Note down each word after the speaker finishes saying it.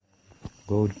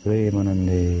Gaud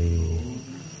Premanande.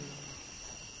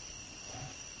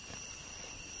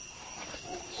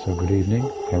 So good evening,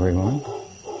 everyone.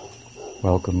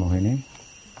 Welcome, Mohini.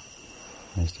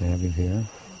 Nice to have you here.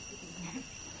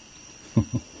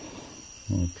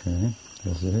 Okay,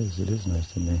 yes it is. It is nice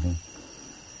to be here.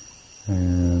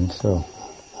 And so,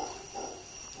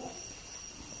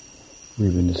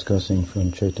 we've been discussing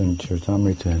from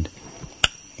Caitanya-caritamrta,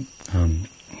 and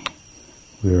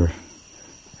we're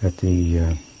at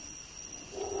the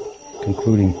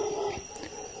concluding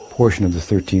portion of the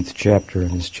 13th chapter.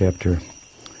 In this chapter,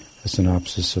 a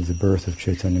synopsis of the birth of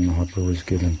Chaitanya Mahaprabhu is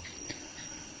given.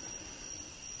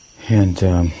 And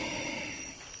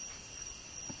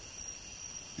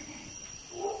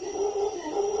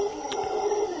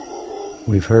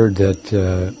we've heard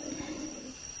that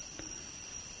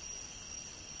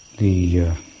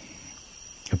the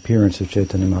appearance of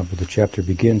Chaitanya Mahaprabhu, the chapter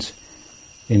begins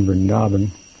in Vrindavan,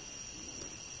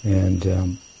 and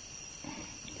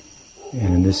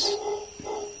in this,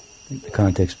 the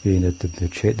context being that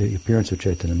the appearance of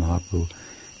Chaitanya Mahaprabhu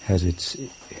has its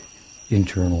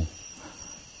internal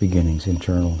beginnings,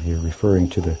 internal here, referring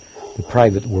to the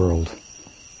private world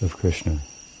of Krishna.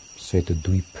 Seta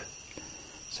Dweep,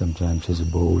 sometimes his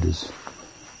abode is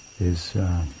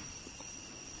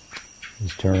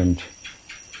termed,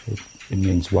 it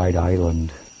means white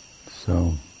island.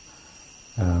 So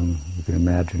you can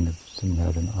imagine if someone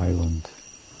had an island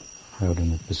out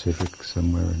in the Pacific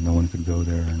somewhere, and no one could go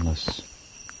there unless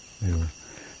they were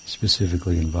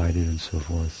specifically invited and so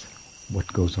forth.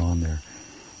 What goes on there?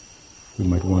 We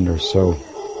might wonder. So,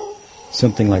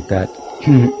 something like that.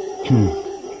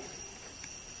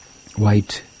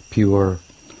 White, pure.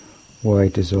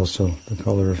 White is also the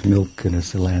color of milk, and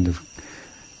it's the land of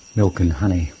milk and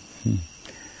honey.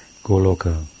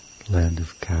 Goloka, land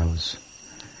of cows.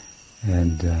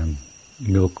 And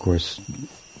milk, of course,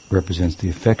 represents the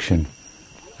affection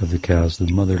of the cows,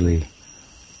 the motherly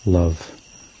love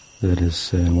that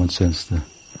is, in one sense, the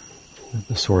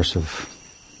source of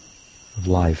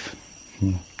life.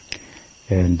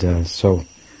 And so,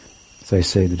 as I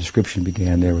say, the description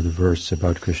began there with a verse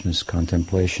about Krishna's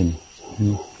contemplation.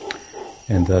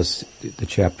 And thus, the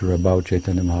chapter about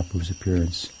Chaitanya Mahaprabhu's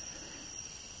appearance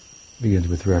begins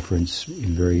with reference,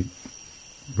 in very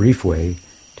brief way,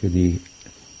 to the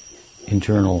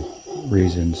internal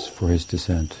reasons for his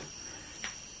descent.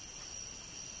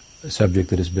 A subject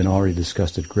that has been already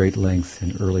discussed at great length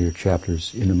in earlier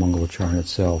chapters in the Mangalacharna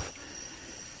itself.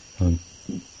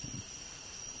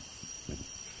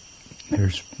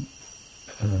 There's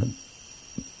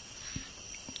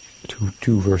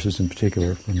two verses in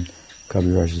particular from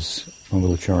Kaviraj's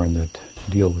Mangalacharna that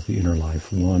deal with the inner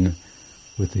life. One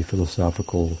with the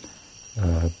philosophical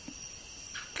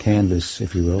canvas,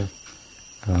 if you will,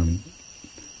 to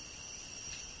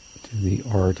the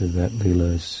art of that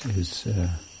lila is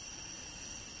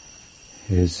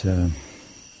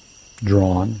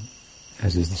drawn,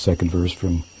 as is the second verse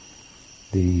from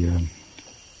the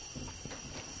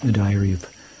diary of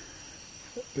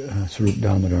Sarup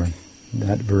Damodar.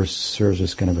 That verse serves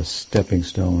as kind of a stepping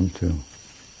stone to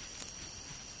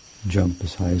jump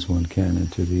as high as one can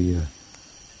into the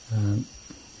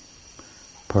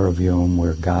Paravyom,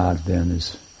 where God then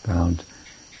is found,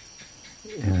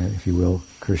 if you will,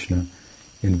 Krishna,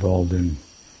 involved in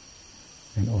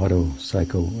an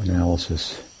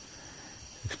auto-psychoanalysis,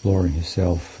 exploring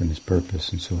himself and his purpose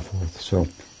and so forth. So,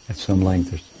 at some length,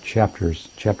 there's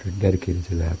chapter dedicated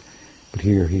to that. But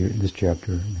here, in this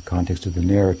chapter, in the context of the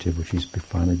narrative, which he's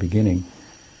finally beginning,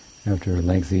 after a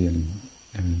lengthy and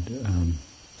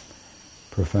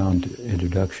profound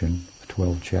introduction of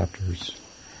 12 chapters,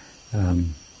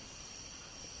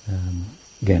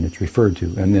 again, it's referred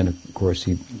to, and then, of course,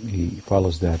 he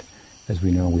follows that, as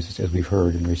we know, as we've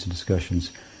heard in recent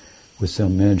discussions, with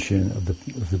some mention of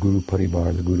the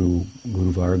Guru-Parivara, the Guru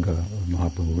Varga of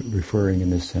Mahaprabhu, referring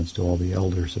in this sense to all the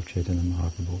elders of Chaitanya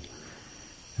Mahaprabhu.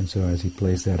 And so, as he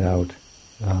plays that out,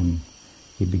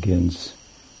 he begins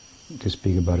to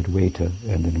speak about Advaita,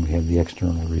 and then we have the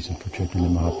external reason for Chaitanya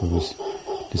Mahaprabhu's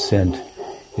descent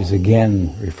is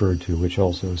again referred to, which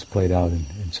also is played out in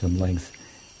some length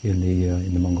in the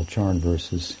Mangalacharna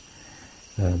verses.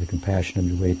 The compassion of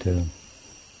Advaita,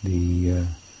 the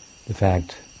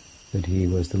fact that he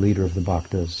was the leader of the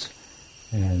Bhaktas,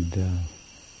 and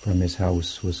from his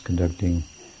house was conducting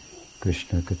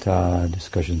Krishna Katha,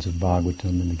 discussions of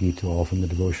Bhagavatam and the Gita, all from the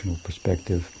devotional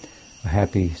perspective. A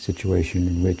happy situation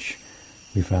in which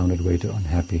we found Advaita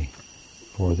unhappy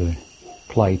for the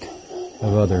plight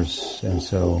of others, and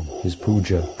so his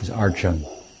puja, his archan,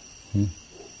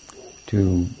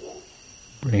 to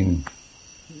bring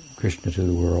Krishna to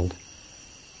the world,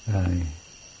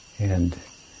 And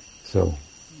so,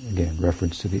 again,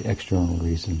 reference to the external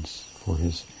reasons for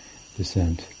his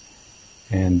descent.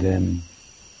 And then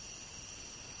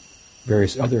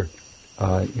various other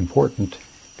important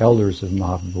elders of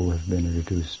Mahaprabhu have been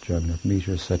introduced. Jagannath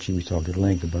Mishra, Sachi, we talked at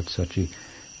length about Sachi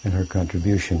and her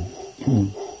contribution.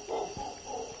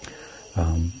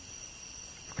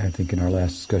 I think in our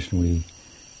last discussion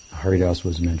Haridas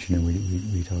was mentioned, and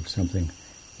we talked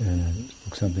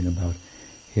spoke something about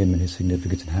him and his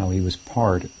significance and how he was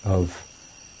part of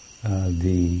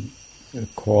the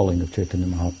calling of Chaitanya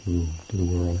Mahaprabhu to the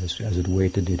world, as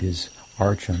Advaita did his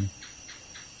archan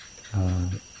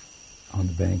on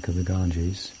the bank of the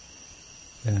Ganges.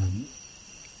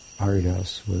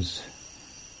 Haridas was,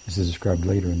 this is described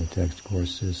later in the text, of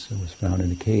course, was found in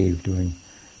a cave doing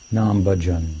Nam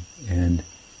Bhajan and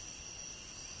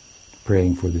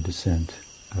praying for the descent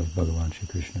of Bhagavan Shri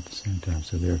Krishna at the same time.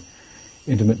 So they're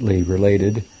intimately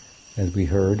related, as we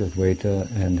heard, Advaita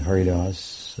and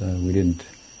Haridas. We didn't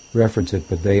reference it,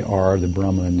 but they are the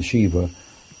Brahma and the Shiva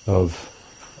of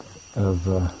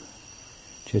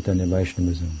Chaitanya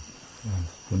Vaishnavism.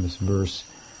 From this verse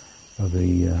of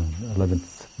the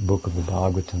 11th book of the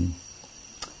Bhagavatam,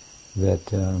 that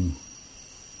there's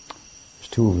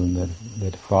two of them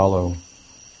that follow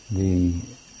the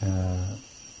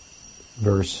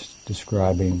verse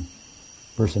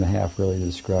and a half really, that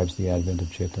describes the advent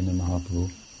of Chaitanya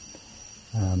Mahaprabhu.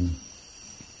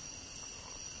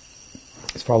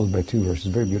 It's followed by two verses,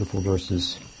 very beautiful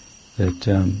verses that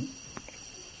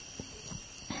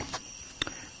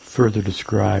further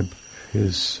describe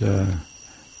his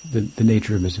the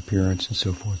nature of his appearance and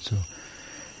so forth. So,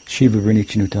 Shiva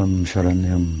Vrinichinutam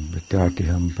Sharanyam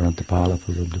Vityartiham Prantapala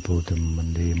Purabdhapotam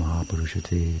Mande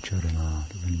Mahapurushate Charana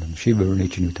Vindam. Shiva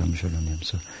Vrinichinutam Sharanyam.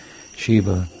 So,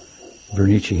 Shiva,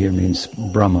 Vrinichi here means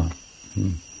Brahma.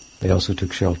 They also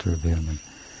took shelter of him.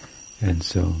 And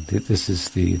so, this is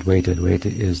the Advaita.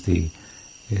 Advaita is,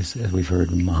 as we've heard,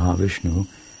 Mahavishnu,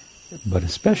 but a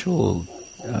special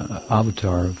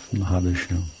avatar of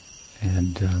Mahavishnu.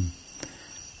 And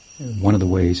one of the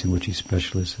ways in which he's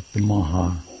special is that the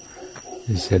Maha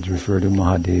is said to refer to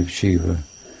Mahadev, Shiva,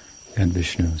 and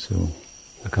Vishnu, so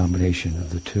a combination of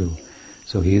the two.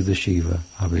 So he is the Shiva,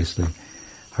 obviously.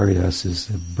 Haridas is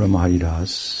the Brahma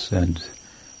Haridas, and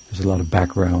there's a lot of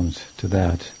background to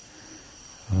that.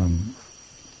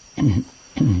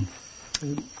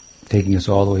 Taking us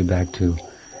all the way back to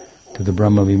the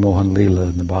Brahma Vimohan Lila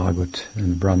in the Bhagavad,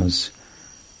 and the Brahma's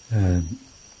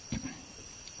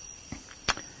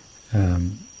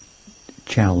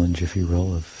challenge, if you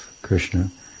will, of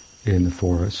Krishna in the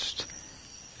forest.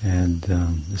 And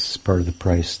this is part of the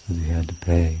price that he had to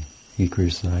pay. He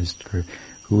criticized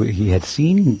who he had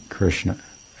seen Krishna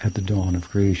at the dawn of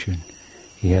creation.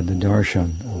 He had the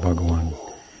darshan of Bhagavan.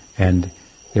 And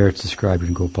there it's described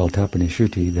in Gopal Tapani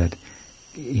Shruti that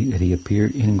he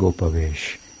appeared in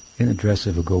Gopavesh, in the dress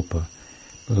of a Gopa.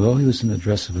 But although he was in the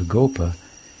dress of a Gopa,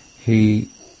 he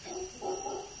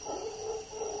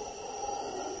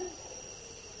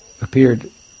appeared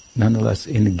nonetheless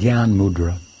in the Gyan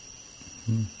Mudra.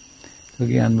 The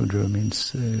Gyan Mudra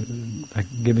means like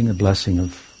giving a blessing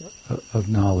of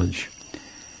knowledge.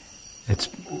 It's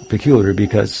peculiar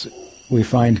because we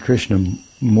find Krishna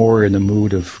more in the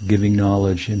mood of giving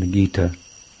knowledge in the Gita,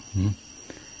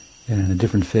 and a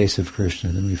different face of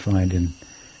Krishna than we find in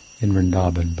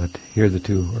Vrindavan. But here the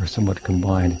two are somewhat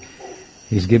combined.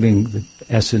 He's giving the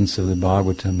essence of the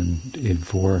Bhagavatam in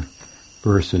 4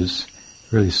 verses,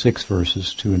 really 6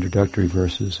 verses, 2 introductory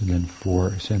verses, and then 4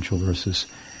 essential verses.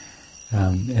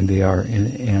 And they are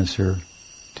in answer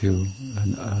to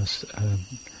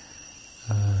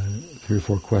 3 or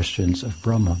 4 questions of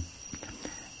Brahma.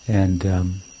 And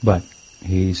but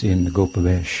he's in the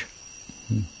Gopavesh.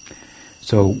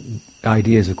 So the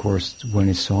idea is, of course, when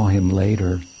he saw him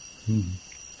later,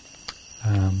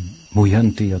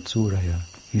 Muyanti Atsuraya,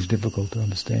 he's difficult to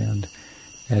understand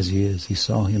as he is. He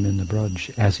saw him in the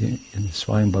Braj, as in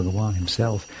Swayam Bhagavan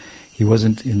himself. He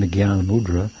wasn't in the Jnana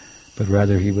Mudra, but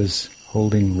rather he was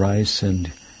holding rice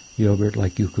and yogurt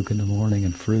like you cook in the morning,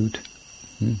 and fruit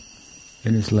in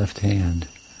his left hand,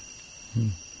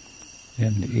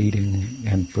 and eating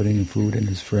and putting food in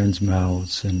his friends'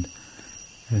 mouths, and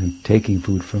taking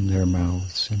food from their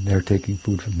mouths, and they're taking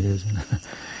food from his.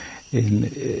 And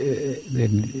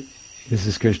this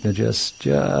is Krishna just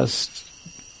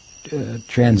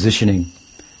transitioning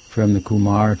from the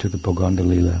Kumar to the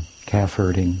Poganda-lila, calf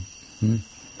herding.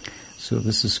 So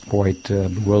this is quite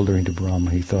bewildering to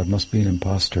Brahma. He thought, must be an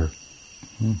imposter.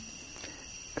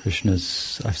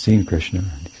 I've seen Krishna.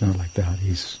 He's not like that.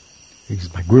 He's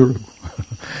my guru.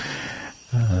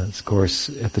 Of course,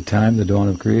 at the time, the dawn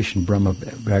of creation, Brahma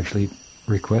actually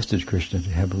requested Krishna to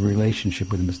have a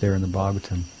relationship with him. It's there in the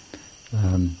Bhagavatam,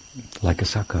 like a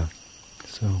Sakha.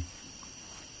 So,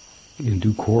 in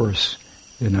due course,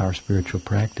 in our spiritual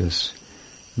practice,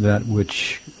 that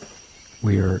which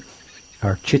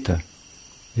our chitta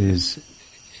is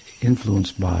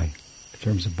influenced by, in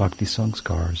terms of bhakti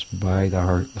sanskars, by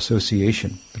our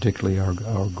association, particularly our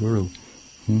guru,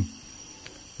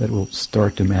 that will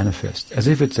start to manifest, as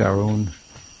if it's our own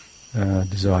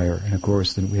desire. And of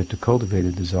course, then we have to cultivate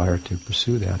a desire to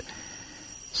pursue that.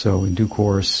 So in due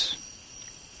course,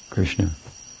 Krishna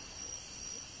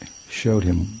showed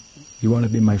him, you want to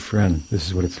be my friend, this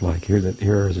is what it's like. Here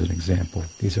is an example.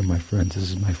 These are my friends.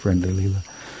 This is my friend Adi-lila.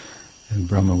 And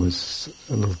Brahma was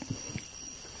a little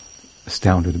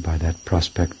astounded by that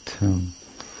prospect.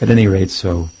 At any rate,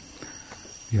 so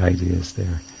the idea is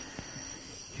there.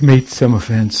 He made some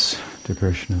offense to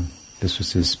Krishna. This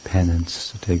was his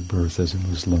penance to take birth as a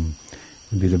Muslim,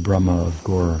 and be the Brahma of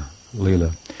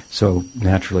Guru-Lila. So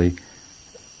naturally,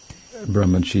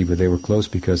 Brahma and Shiva, they were close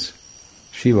because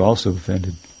Shiva also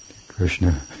offended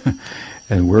Krishna,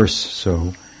 and worse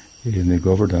so in the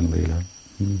Govardhan Lila,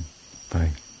 by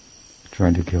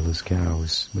trying to kill his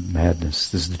cows with madness.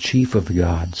 This is the chief of the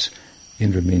gods.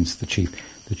 Indra means the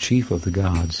chief of the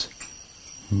gods,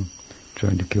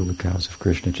 trying to kill the cows of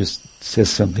Krishna. It just says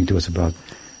something to us about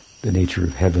the nature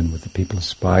of heaven, what the people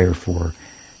aspire for,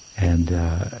 and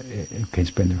can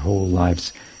spend their whole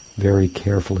lives very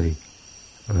carefully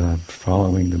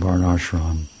following the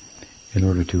varnashram in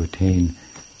order to attain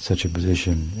such a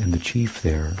position. And the chief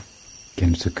there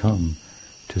can succumb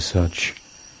to such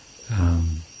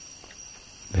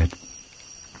that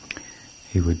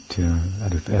he would,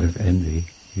 out of envy,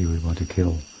 he would want to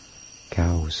kill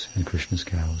cows, and Krishna's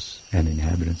cows, and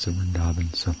inhabitants of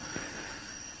Vrindavan. So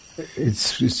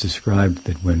it's described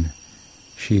that when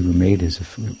Shiva made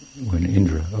when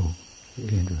Indra,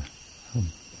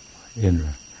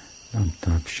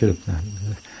 I should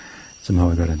have, somehow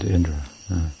I got into Indra.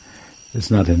 It's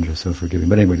not Indra, so forgive me.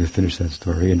 But anyway, to finish that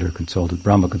story, Indra consulted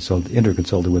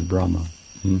with Brahma.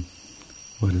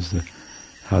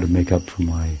 How to make up for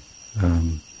my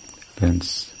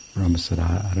offense. Brahma said,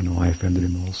 I don't know, I offended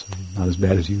him also. Not as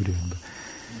bad as you did. But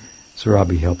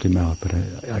Sarabi helped him out, but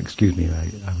I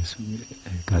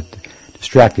got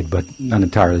distracted, but not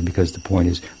entirely, because the point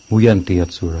is, Muyanti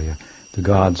Atsuraya. The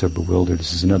gods are bewildered.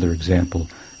 This is another example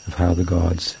of how the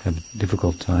gods have a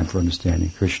difficult time for understanding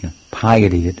Krishna.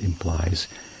 Piety, it implies,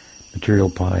 material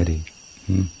piety,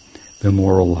 the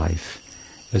moral life,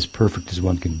 as perfect as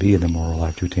one can be in the moral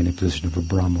life to attain a position of a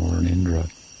Brahma or an Indra.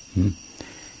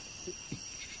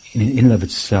 In and of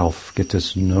itself gets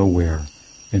us nowhere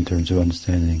in terms of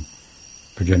understanding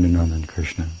Prajanananda and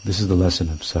Krishna. This is the lesson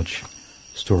of such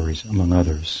stories, among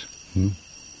others.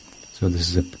 So this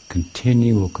is a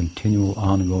continual,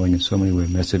 ongoing, in so many ways,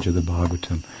 message of the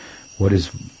Bhagavatam. What is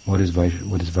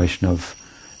Vaishnav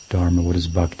Dharma? What is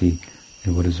Bhakti?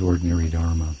 And what is ordinary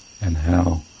Dharma? And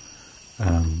how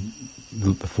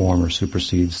the former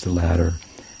supersedes the latter.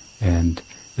 And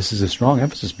this is a strong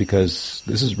emphasis because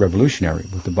this is revolutionary.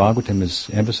 What the Bhagavatam is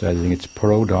emphasizing, it's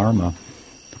pro-dharma,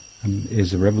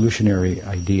 is a revolutionary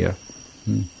idea.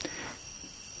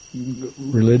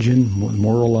 Religion,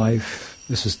 moral life,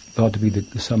 this is thought to be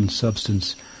the sum and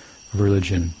substance of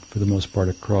religion, for the most part,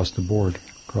 across the board,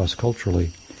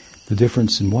 cross-culturally. The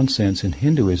difference, in one sense, in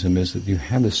Hinduism is that you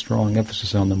have this strong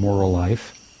emphasis on the moral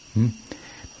life,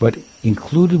 but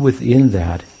included within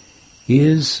that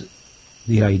is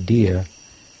the idea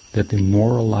that the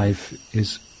moral life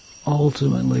is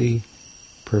ultimately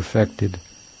perfected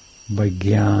by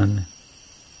jnana,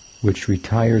 which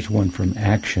retires one from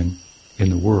action in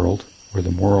the world, where the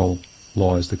moral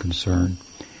law is the concern,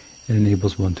 and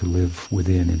enables one to live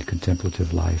within in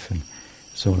contemplative life, and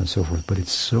so on and so forth. But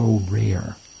it's so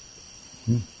rare.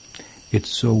 It's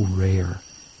so rare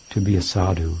to be a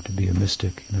sadhu, to be a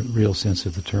mystic, in a real sense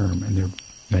of the term. And there are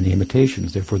many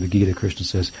imitations. Therefore the Gita, Krishna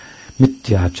says,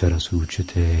 mityachara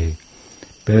suchate,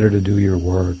 better to do your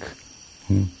work.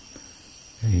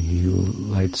 He who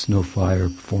lights no fire,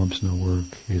 performs no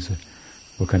work, is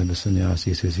what kind of a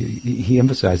sannyasi? He says, he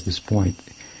emphasized this point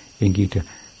in Gita,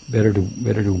 better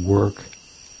to work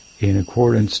in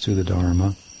accordance to the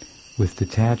Dharma, with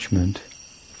detachment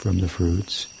from the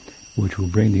fruits, which will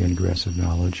bring the ingress of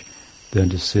knowledge, than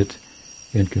to sit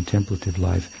in contemplative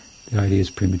life. The idea is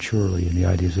prematurely, and the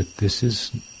idea is that this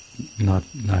is not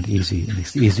easy, and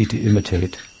it's easy to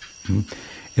imitate.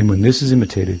 And when this is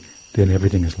imitated, then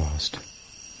everything is lost.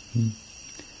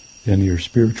 Then your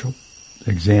spiritual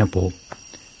example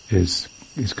is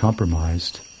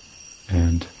compromised,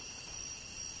 and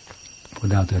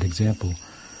Without that example,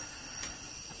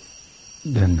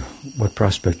 then what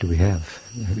prospect do we have?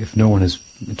 If no one has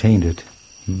attained it,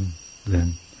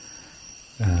 then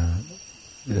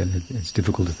it's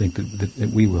difficult to think that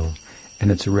we will.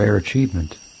 And it's a rare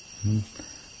achievement.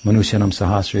 Manusyanam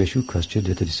sahasreshu kaschid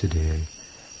yatadisiddhe.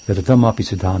 Yatatam api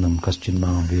siddhanam kaschid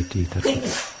mam veti.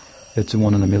 It's a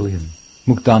 1 in a million.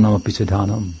 Muktanam api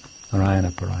siddhanam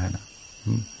narayana parayana.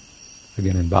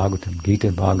 Again in Bhagavatam, Gita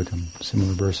and Bhagavatam,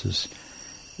 similar verses.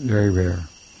 Very rare.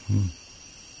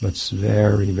 But it's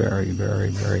very, very, very,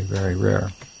 very, very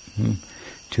rare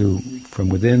to, from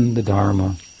within the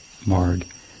Dharma marg,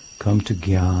 come to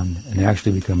Gyan and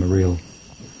actually become a real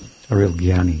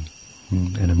Jnani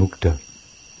and a Mukta.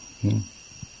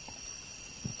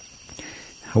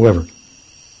 However,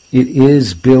 it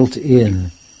is built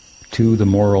in to the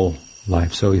moral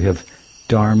life. So you have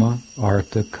Dharma,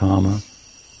 Artha, Kama,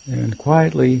 and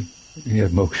quietly you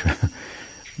have Moksha.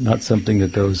 Not something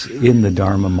that those in the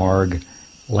Dharma marg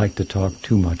like to talk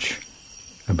too much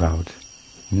about.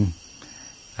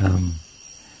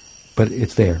 But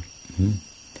it's there.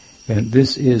 And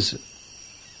this is,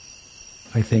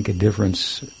 I think, a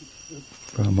difference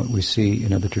from what we see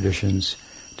in other traditions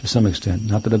to some extent.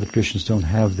 Not that other traditions don't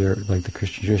have their, like the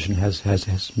Christian tradition has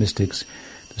mystics.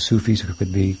 The Sufis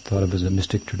could be thought of as a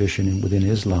mystic tradition within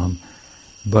Islam.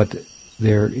 But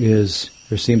there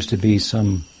seems to be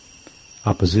some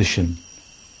opposition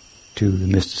to the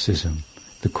mysticism.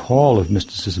 The call of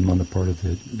mysticism on the part of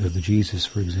the Jesus,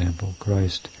 for example,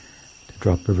 Christ, to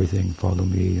drop everything, follow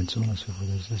me, and so on and so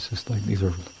forth. It's just like these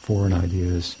are foreign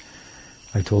ideas.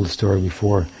 I told a story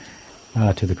before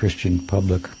to the Christian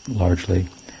public, largely.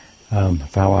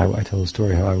 I told a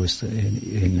story how I was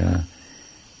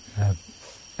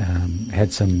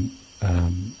had some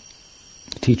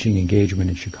teaching engagement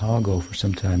in Chicago for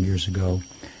some time years ago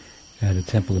at a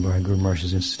temple of Guru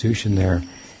Maharaj's institution there,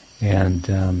 and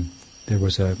there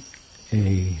was I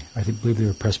believe they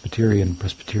were a Presbyterian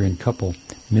couple,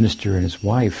 minister and his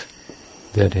wife,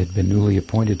 that had been newly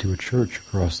appointed to a church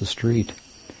across the street.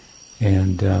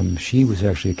 And she was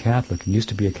actually a Catholic, and used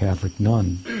to be a Catholic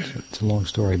nun. It's a long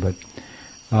story, but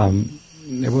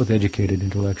they're both educated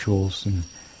intellectuals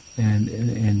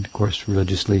and of course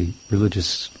religiously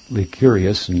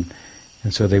curious, and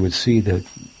so they would see the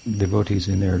devotees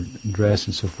in their dress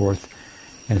and so forth.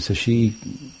 And so she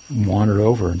wandered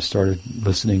over and started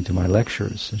listening to my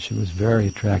lectures, and she was very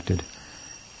attracted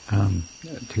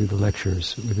to the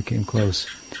lectures. We became close,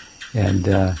 and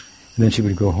then she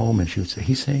would go home and she would say,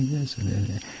 "He's saying this,"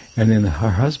 and then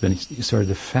her husband started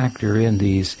to factor in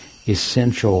these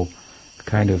essential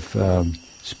kind of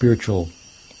spiritual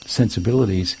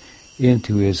sensibilities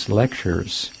into his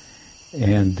lectures,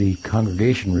 and the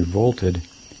congregation revolted,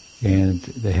 and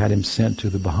they had him sent to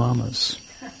the Bahamas.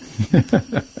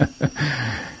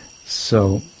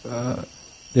 So I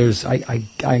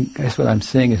guess what I'm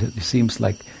saying is it seems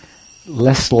like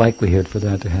less likelihood for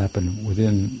that to happen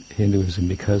within Hinduism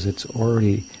because it's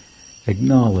already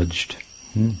acknowledged,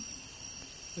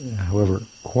 however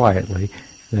quietly,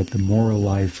 that the moral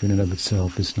life in and of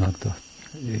itself is not the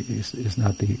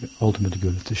ultimate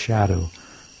good. It's a shadow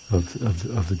of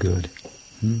the good.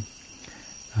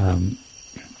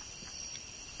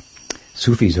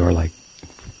 Sufis are like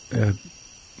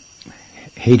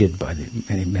hated by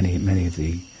many of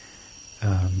the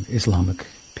Islamic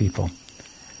people,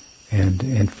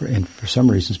 and for some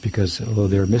reasons, because although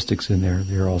there are mystics in there,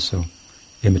 they're also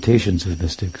imitations of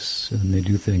mystics, and they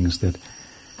do things that,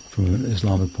 from an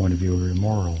Islamic point of view, are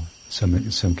immoral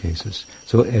in some cases.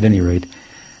 So, at any rate,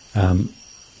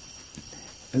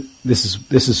 this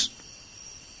is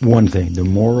one thing: the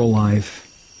moral life,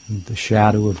 the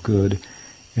shadow of good,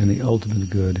 and the ultimate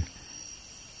good.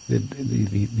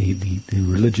 The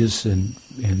religious and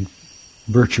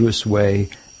virtuous way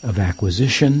of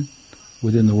acquisition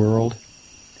within the world,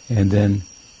 and then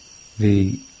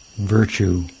the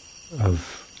virtue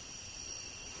of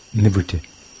nivritti,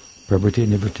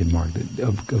 marg,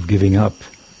 of giving up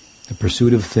the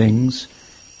pursuit of things,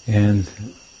 and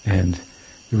the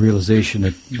realization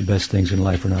that the best things in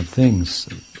life are not things.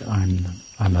 I'm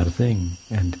not a thing,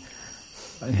 and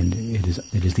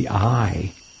it is the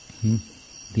I.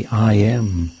 The I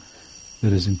am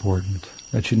that is important.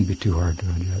 That shouldn't be too hard to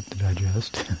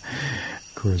digest.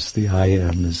 Of course, the I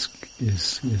am is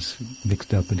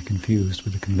mixed up and confused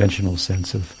with the conventional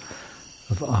sense of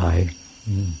I,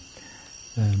 and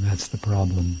that's the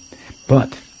problem.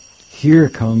 But here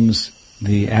comes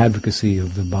the advocacy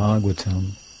of the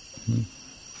Bhagavatam.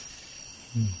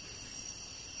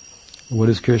 What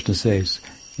does Krishna say?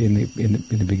 In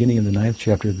the beginning of the 9th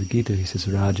chapter of the Gita, he says,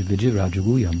 "Raja Vijay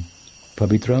Rajaguyam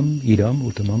Pavitram idam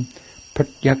uttamam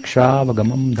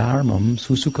pratyakshaavagamam dharmam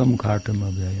susukam kartam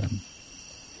avyayam.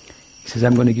 He says,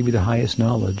 I'm going to give you the highest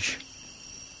knowledge,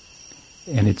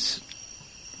 and it's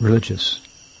religious.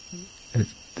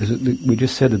 We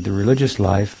just said that the religious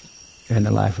life and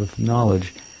the life of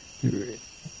knowledge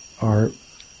are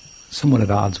somewhat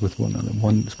at odds with one another.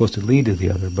 One is supposed to lead to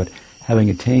the other, but having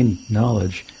attained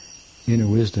knowledge, inner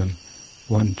wisdom,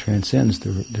 one transcends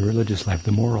the religious life,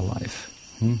 the moral life.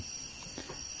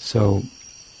 So,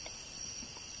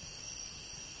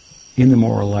 in the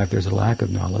moral life, there's a lack of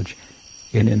knowledge,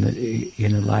 and in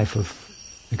the life of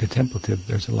the contemplative,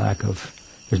 there's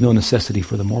no necessity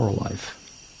for the moral life.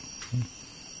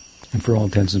 And for all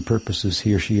intents and purposes,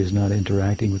 he or she is not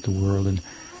interacting with the world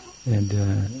and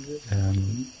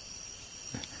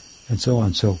so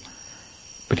on. So,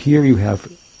 but here you have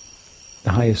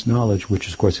the highest knowledge, which,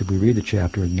 of course, if we read the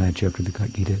chapter, the 9th chapter of the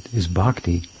Gita, is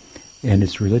bhakti, and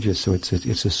it's religious. So it's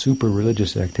a super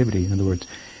religious activity. In other words,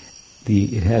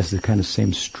 it has the kind of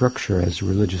same structure as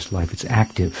religious life. It's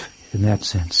active in that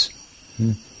sense.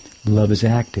 Love is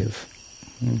active.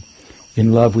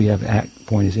 In love we have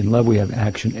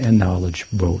action and knowledge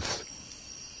both.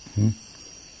 In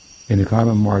the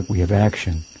karma mark we have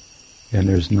action, and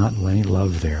there's not any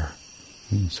love there,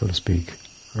 so to speak,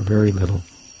 or very little.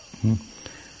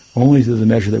 Only to the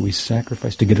measure that we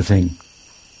sacrifice to get a thing.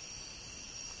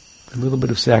 A little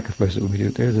bit of sacrifice that we do,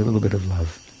 there's a little bit of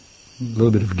love. A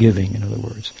little bit of giving, in other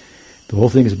words. The whole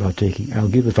thing is about taking. I'll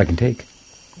give if I can take.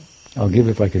 I'll give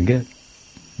if I can get.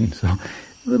 So, a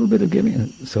little bit of giving.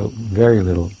 So, very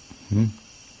little.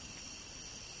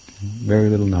 Very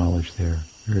little knowledge there.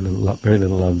 Very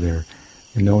little love there.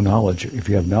 And no knowledge. If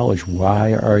you have knowledge,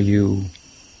 why are you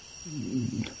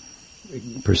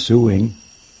pursuing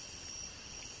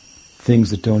things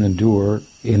that don't endure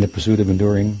in the pursuit of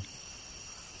enduring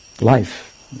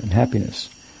life and happiness?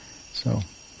 So,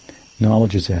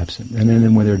 knowledge is absent. And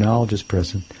then when their knowledge is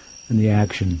present, then the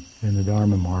action in the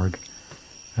Dharma marg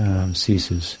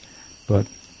ceases. But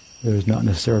there's not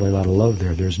necessarily a lot of love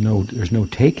there. There's no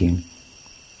taking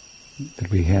that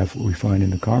we find in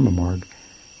the karma marg,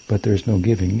 but there's no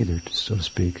giving either, so to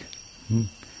speak.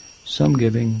 Some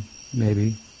giving,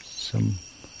 maybe, some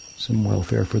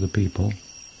welfare for the people,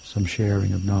 some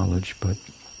sharing of knowledge, but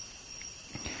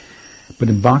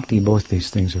in bhakti both these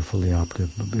things are fully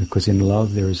operative, because in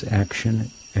love there is action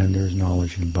and there is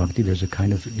knowledge. In bhakti there's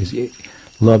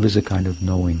love is a kind of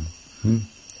knowing,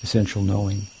 essential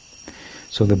knowing.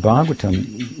 So the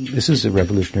Bhagavatam, this is a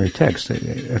revolutionary text.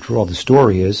 After all, the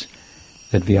story is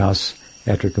that Vyasa,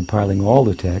 after compiling all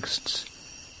the texts,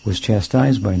 was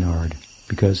chastised by Narad,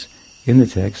 because in the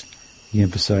text he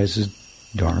emphasizes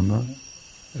dharma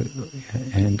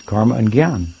and karma and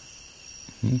jnana,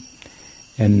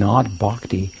 and not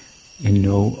bhakti in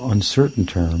no uncertain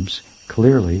terms,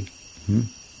 clearly,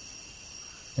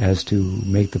 as to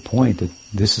make the point that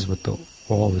this is what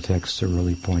all the texts are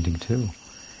really pointing to.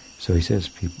 So he says,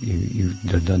 you've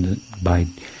done it by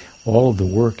all of the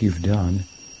work you've done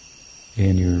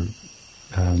in your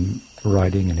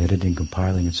writing and editing,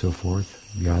 compiling, and so forth.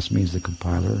 Vyasa means the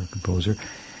compiler, composer.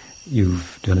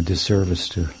 You've done a disservice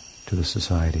to the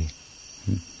society.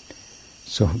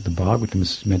 So the Bhagavatam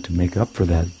is meant to make up for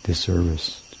that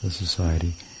disservice to the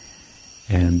society.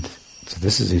 And so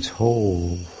this is its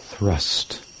whole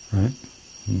thrust, right?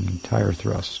 Entire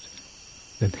thrust.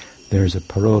 That there's a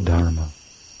parodharma.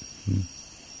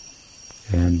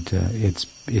 And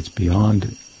it's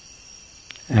beyond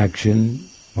action,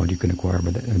 what you can acquire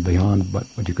by that, and beyond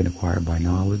what you can acquire by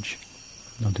knowledge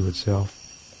unto itself.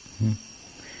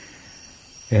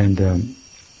 And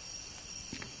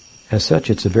as such,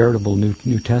 it's a veritable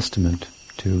New Testament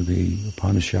to the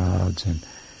Upanishads and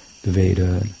the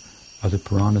Veda and other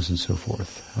Puranas and so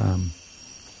forth.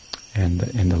 And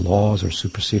the laws are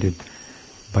superseded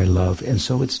by love, and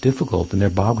so it's difficult. And their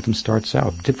Bhagavatam starts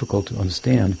out difficult to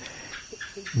understand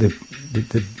the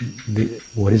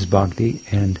what is bhakti,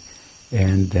 and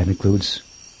that includes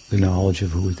the knowledge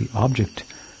of who the object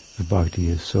of bhakti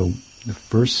is. So the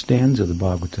first stanza of the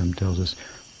Bhagavatam tells us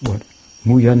what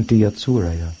muyanti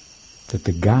yatsuraya, that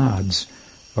the gods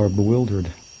are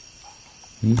bewildered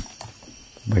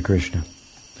by Krishna.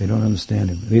 They don't understand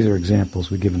him. These are examples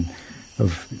we've given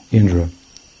of Indra,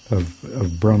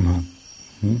 of Brahma.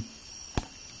 And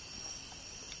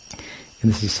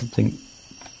this is something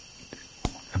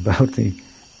about the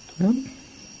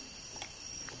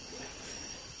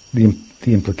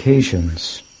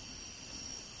implications,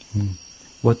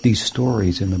 what these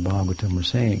stories in the Bhagavatam are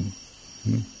saying.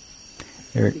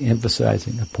 They're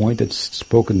emphasizing a point that's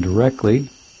spoken directly,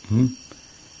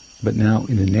 but now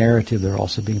in the narrative they're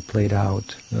also being played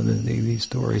out. These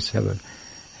stories have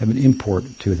have an import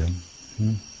to them.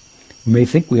 We may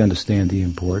think we understand the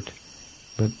import,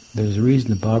 but there's a reason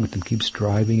the Bhagavatam keeps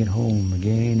driving it home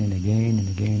again and again and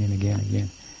again and again and again.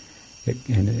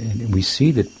 And we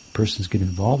see that persons get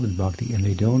involved in bhakti and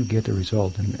they don't get the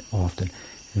result often.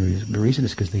 And the reason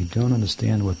is because they don't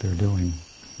understand what they're doing.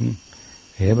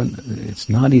 They haven't. It's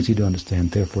not easy to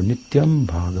understand. Therefore, nityam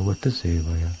bhagavata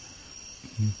sevaya.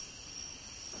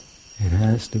 It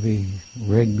has to be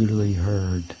regularly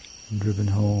heard, driven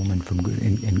home, and from good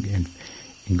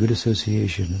in good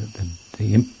association.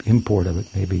 The import of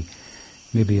it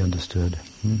may be understood.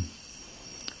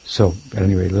 So, at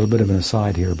any rate, a little bit of an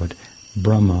aside here, but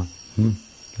Brahma,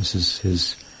 this is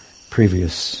his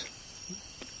previous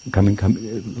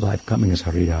life coming as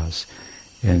Haridas.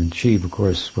 And Shiva, of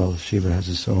course, Shiva has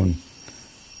his own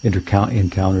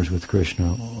encounters with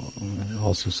Krishna,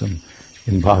 also some,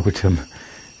 in Bhagavatam,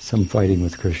 some fighting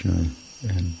with Krishna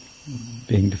and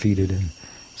being defeated and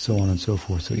so on and so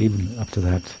forth. So even up to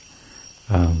that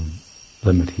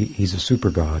limit, he's a super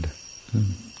god,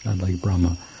 not like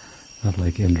Brahma, not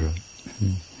like Indra,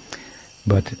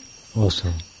 but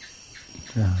also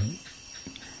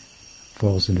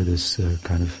falls into this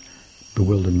kind of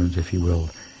bewilderment, if you will.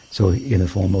 So in a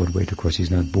full mode way, of course,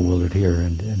 he's not bewildered here,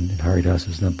 and Haridas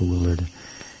is not bewildered.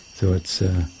 So it's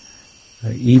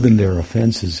even their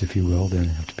offenses, if you will, then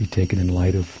have to be taken in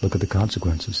light of, look at the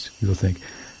consequences. You'll think,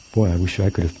 boy, I wish I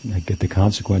could get the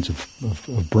consequence of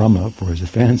Brahma for his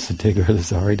offense and take her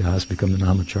as Haridas, become the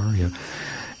Namacharya,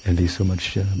 and be so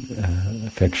much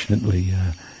affectionately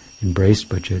embraced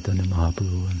by Caitanya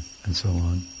Mahaprabhu and so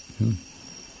on.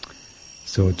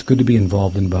 So it's good to be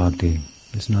involved in bhakti.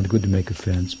 It's not good to make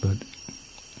offense, but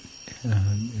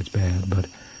it's bad. But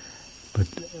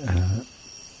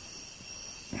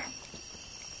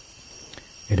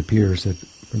it appears that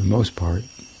for the most part,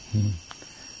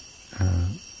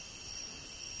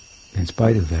 in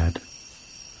spite of that,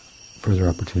 further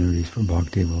opportunities for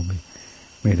bhakti will be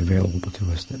made available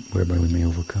to us, whereby we may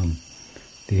overcome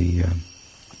the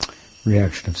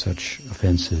reaction of such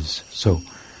offenses. So,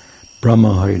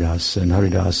 Brahma Haridas and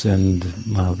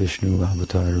Mahavishnu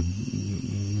Avatar,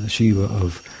 Shiva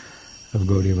of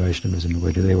Gaudiya Vaishnavism,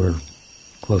 they were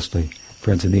closely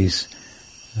friends. And these,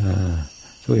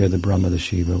 so we have the Brahma, the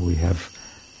Shiva, we have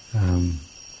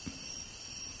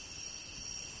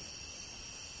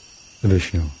the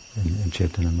Vishnu and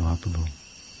Chaitanya Mahaprabhu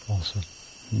also.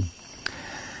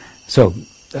 So,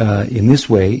 in this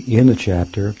way, in the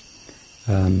chapter,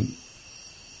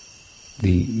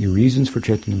 the reasons for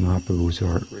Chaitanya Mahaprabhu's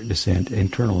descent,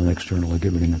 internal and external, are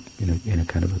given in a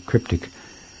kind of a cryptic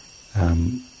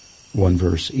one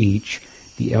verse each.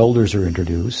 The elders are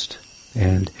introduced,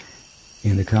 and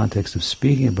in the context of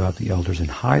speaking about the elders and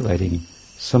highlighting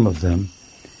some of them,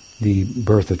 the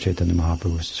birth of Chaitanya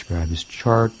Mahaprabhu is described. His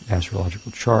chart,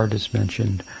 astrological chart, is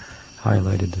mentioned,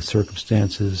 highlighted the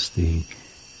circumstances, the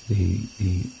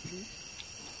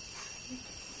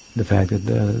fact that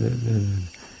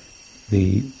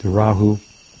the Rahu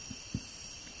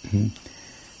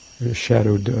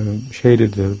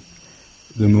shaded the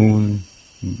moon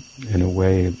in a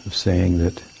way of saying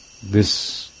that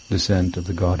this descent of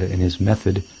the Godhead and his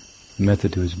method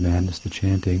to his madness, the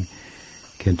chanting,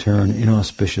 can turn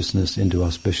inauspiciousness into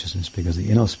auspiciousness, because the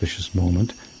inauspicious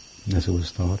moment, as it was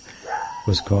thought,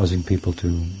 was causing people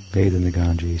to bathe in the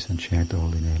Ganges and chant the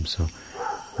holy name. So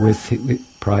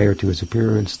prior to his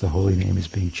appearance, the holy name is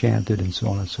being chanted, and so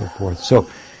on and so forth. So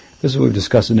this is what we've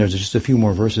discussed, and there's just a few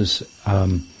more verses,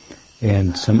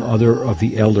 and some other of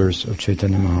the elders of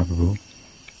Chaitanya Mahaprabhu,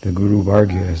 the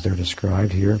Guru-Vargya, as they're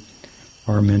described here,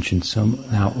 are mentioned. Some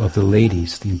now of the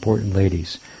ladies, the important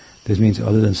ladies. This means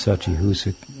other than Sachi, whose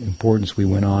importance we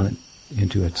went on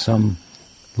into at some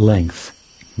length.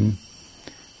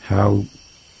 How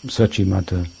Sachi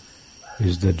Mata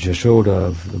is the Jashoda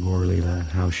of the Gaur-lila,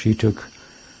 how she took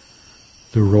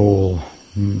the role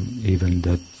even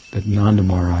that Nanda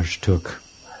Maharaj took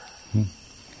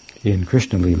in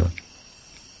Krishna-lila,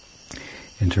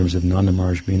 in terms of Nanda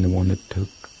Maharaj being the one that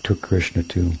took Krishna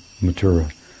to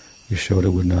Mathura.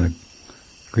 Yashoda would not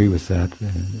agree with that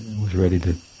and was ready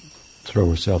to throw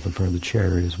herself in front of the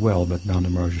chariot as well, but Nanda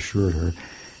Maharaj assured her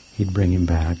he'd bring him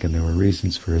back, and there were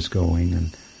reasons for his going,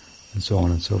 and so on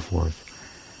and so forth.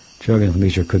 Jagannath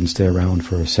Mishra couldn't stay around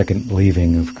for a second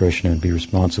leaving of Krishna and be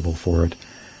responsible for it,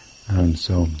 and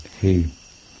so he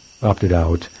opted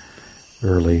out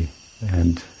early,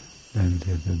 and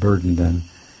the burden then,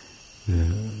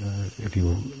 if you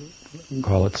will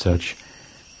call it such,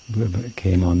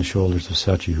 came on the shoulders of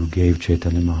Sachi, who gave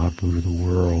Chaitanya Mahaprabhu to the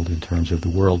world in terms of the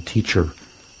world teacher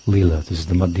Leela. This is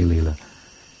the Adi-lila,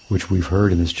 which we've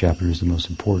heard in this chapter is the most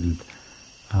important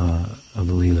of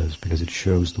the Leelas, because it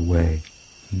shows the way,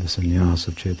 the sannyas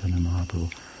of Chaitanya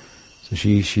Mahaprabhu. So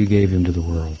she gave him to the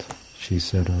world. She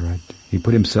said, all right. He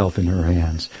put himself in her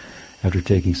hands after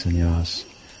taking sannyas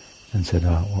and said,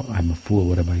 well, I'm a fool,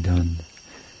 what have I done?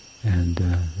 And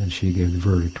then she gave the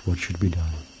verdict, what should be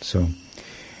done. So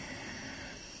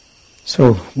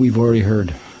we've already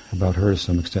heard about her to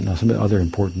some extent. Now some of the other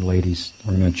important ladies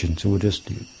are mentioned, so we'll just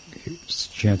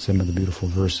chant some of the beautiful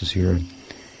verses here and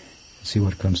see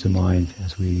what comes to mind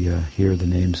as we hear the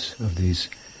names of these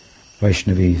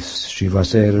Vaishnavis.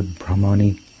 Srivaser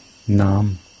Brahmani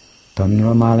Nam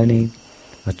Tanra Malini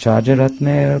Acharya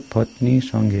Ratner Patni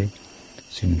Sange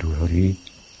Sindhu Hari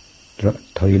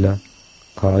Thaila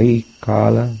Kai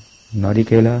Kala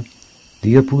Narikela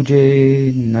Diya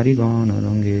Puje Narigana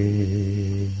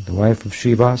Range. The wife of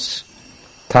Srivas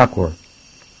Thakur,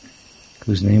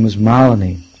 whose name was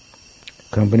Malini,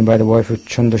 accompanied by the wife of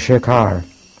Chandrasekhar,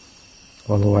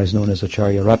 otherwise known as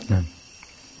Acharya Ratna.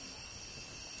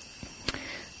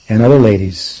 And other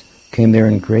ladies came there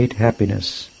in great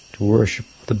happiness to worship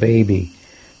the baby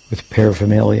with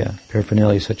paraphernalia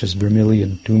such as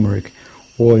vermilion, turmeric,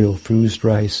 oil, fruit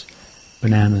rice,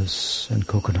 bananas, and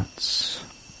coconuts.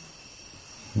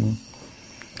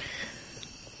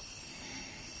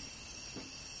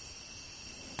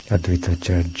 Advaita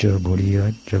Charja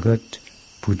Bodhiya Jagat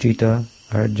Pujita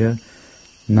Arja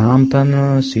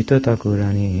Namtana Sita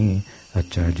Thakurani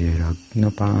Acharya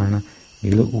Ragnapana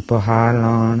Nila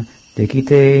Upaharan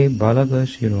Dekite Balaga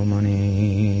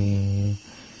Shiromani.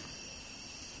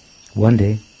 One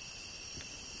day,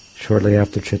 shortly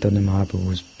after Chaitanya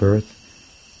Mahaprabhu's birth,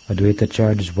 Advaita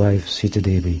Charya's wife Sita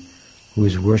Devi, who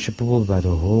is worshipable by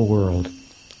the whole world,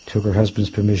 took her husband's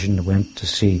permission and went to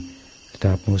see the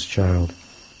topmost child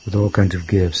with all kinds of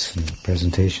gifts and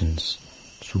presentations.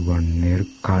 Suvarner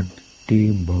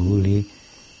Kati Bauli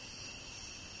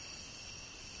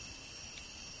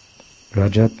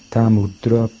Rajata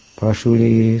Mudra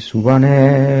Pashuli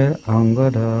Suvaner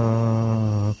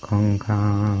Angada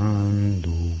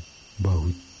Kankandu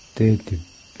Bahute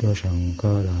Dibya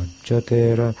Shankara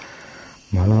Jatera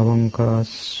Malavanka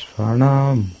Svarna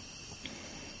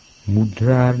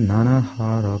Mudrar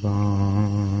Nanaharaga.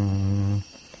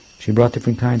 She brought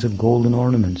different kinds of golden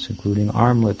ornaments, including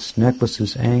armlets,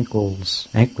 necklaces, anklets,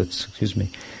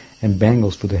 and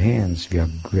bangles for the hands.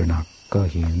 Vyagranaka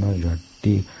hima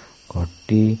yati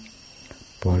kati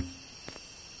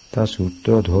parta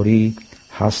sutra dhori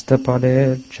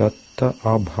hastapader chatta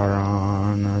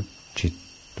abharana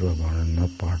chitravarna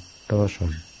parta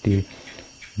shaddi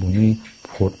muni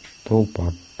photo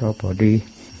parta padi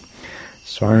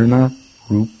sarna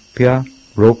rupya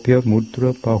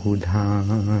mudra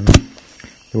pahudhan.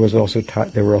 There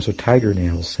were also tiger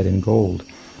nails set in gold,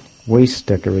 waist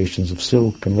decorations of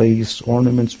silk and lace,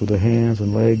 ornaments for the hands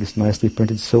and legs, nicely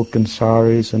printed silken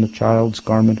saris, and a child's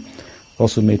garment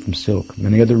also made from silk.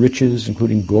 Many other riches,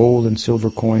 including gold and silver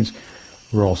coins,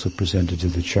 were also presented to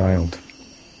the child.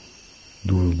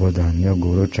 Durvadanya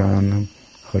Gorochanam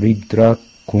Haridra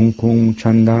Kumkum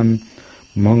Chandan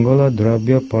Mangala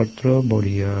Dravya Patra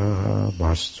Bodhiya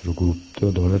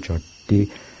Vastrugupta Dora Chatti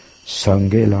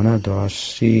Sange Lana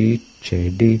Dasi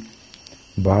Chedi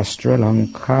Vastra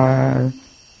Lankar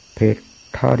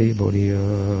Petari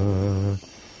Bodhiya.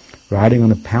 Riding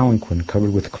on a palanquin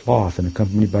covered with cloth and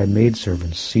accompanied by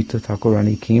maidservants, Sita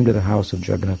Thakurani came to the house of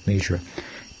Jagannath Mishra,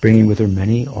 bringing with her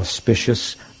many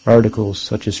auspicious articles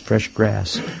such as fresh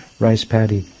grass, rice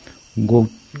paddy,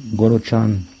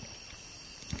 gorochan,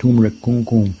 turmeric,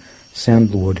 kumkum,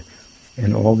 sandalwood,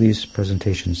 and all these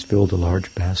presentations filled a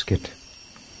large basket.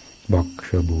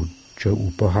 Bhaksha Bhuja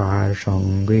Upahar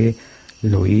Sange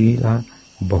Loila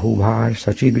Bahubhar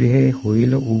Sachigrihe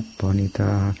Huila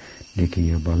Upanita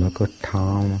Dekhiya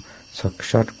Balakatham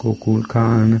Sakshat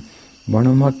Gokulkan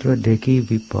Vanamatra Dekhi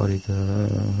Viparita.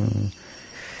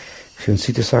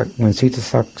 When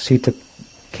Sita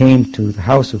came to the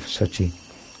house of Sachi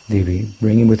Devi,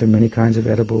 bringing with her many kinds of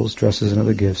edibles, dresses, and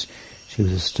other gifts, she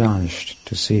was astonished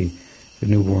to see the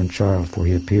newborn child, for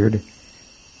he appeared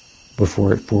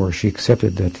for she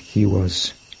accepted that he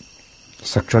was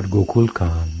Sakshat Gokul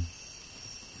Khan,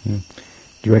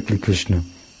 directly Krishna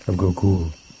of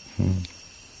Gokul.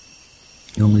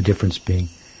 The only difference being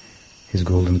his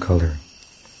golden color.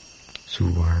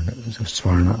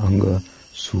 Swarna Anga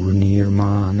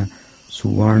Surnirmana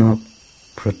Suvarna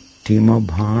Pratima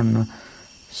Bhana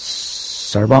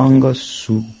Sarvanga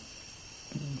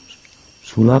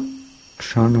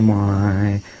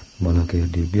Sulakshanamai Balake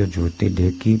Divya Jyoti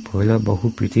Deki Poila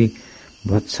Bahupriti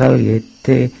Vatsal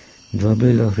Yete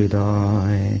Dvabila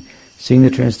Hridai. Seeing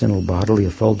the transcendental bodily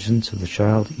effulgence of the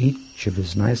child, each of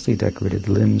his nicely decorated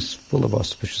limbs full of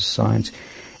auspicious signs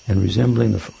and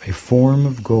resembling a form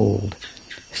of gold,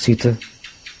 Sita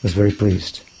was very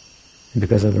pleased. And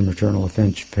because of her maternal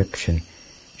affection,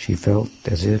 she felt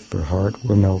as if her heart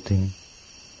were melting.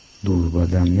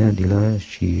 Adi-lila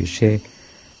shiyeshe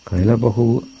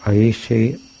kailabahu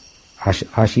aishe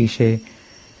ashishe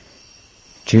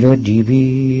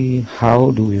Chirajibi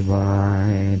how do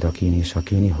vai dakini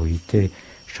sakini hoite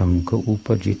shanka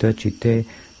upajita chite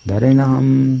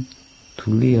darenam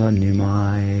tuliya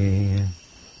nimai.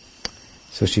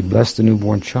 So she blessed the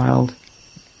newborn child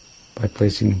by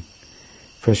placing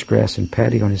fresh grass and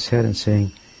paddy on his head and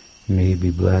saying, "May he be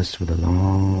blessed with a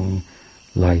long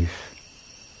life,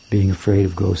 being afraid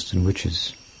of ghosts and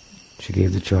witches." She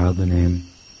gave the child the name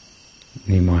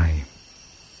Nimai.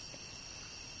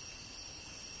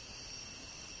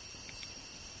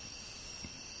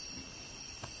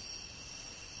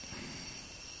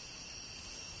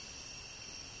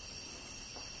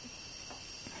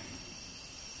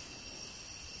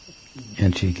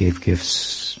 And she gave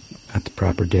gifts at the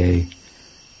proper day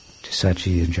to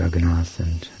Sachi and Jagannath,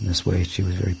 and in this way she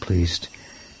was very pleased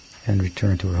and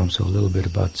returned to her home. So a little bit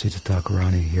about Sita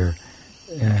Thakurani here,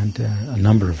 and a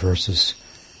number of verses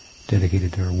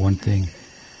dedicated to her. One thing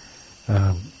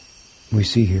we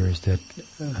see here is that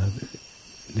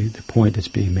the point that's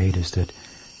being made is that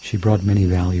she brought many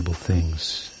valuable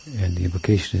things, and the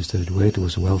implication is that Advaita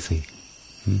was wealthy.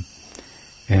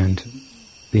 And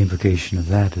the implication of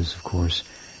that is, of course,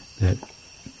 that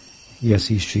yes,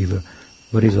 he's Shiva,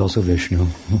 but he's also Vishnu,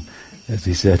 as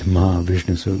he said,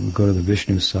 Mahavishnu. So we go to the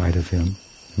Vishnu side of him.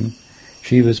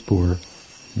 Shiva's poor.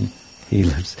 He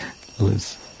lives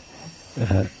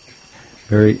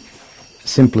very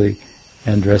simply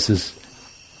and dresses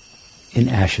in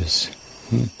ashes.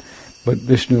 But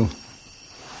Vishnu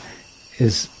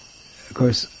is, of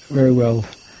course, very well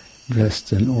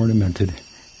dressed and ornamented,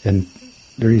 and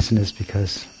the reason is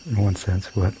because, in one sense,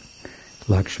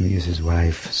 Lakshmi is his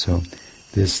wife. So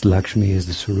this Lakshmi is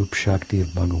the Swarup Shakti of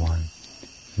Bhagavan.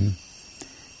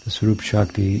 The Swarup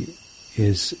Shakti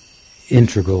is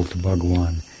integral to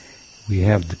Bhagavan. We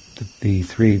have the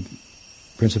three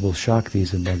principal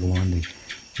Shaktis of Bhagavan,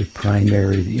 the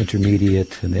primary, the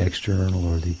intermediate, and the external,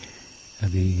 or the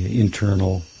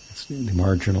internal, the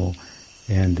marginal,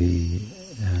 and the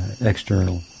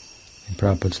external, in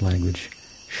Prabhupada's language,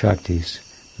 Shaktis.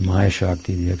 The Maya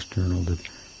Shakti, the external, the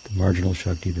marginal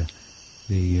Shakti, the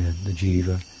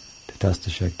Jiva, Tatastha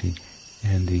Shakti,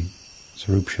 and the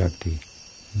Swarup Shakti,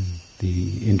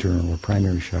 the internal or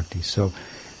primary Shakti. So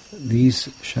these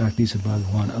Shaktis of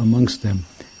Bhagavan, amongst them,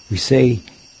 we say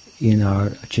in our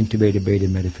Achintya-Bheda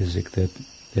metaphysic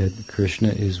that Krishna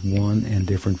is one and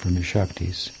different from his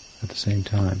Shaktis at the same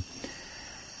time.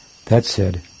 That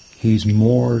said, he's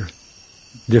more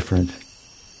different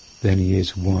than he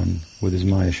is one with his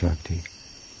Maya Shakti.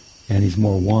 And he's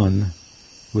more one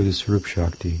with his Swarup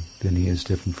Shakti than he is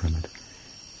different from it.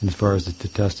 And as far as the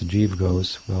Tatastha Jiva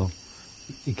goes, well,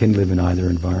 he can live in either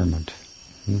environment.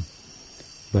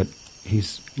 But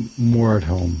he's more at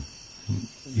home,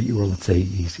 or let's say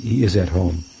he is at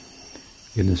home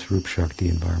in the Swarup Shakti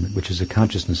environment, which is a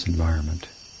consciousness environment.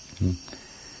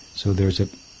 So there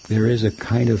is a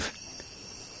kind of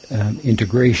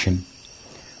integration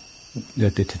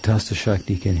that the Tatastha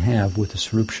Shakti can have with the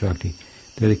Swarup Shakti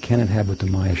that it cannot have with the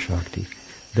Maya Shakti.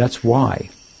 That's why,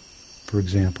 for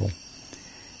example,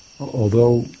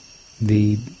 although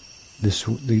the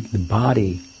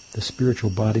body, the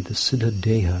spiritual body, the Siddha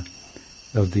Deha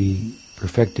of the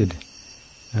perfected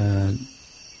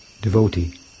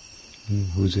devotee,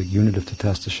 who's a unit of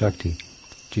Tatastha Shakti,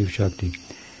 Jiva Shakti,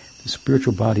 the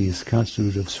spiritual body is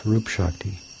constituted of Swarup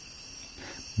Shakti,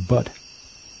 but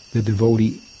the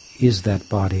devotee is that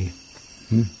body.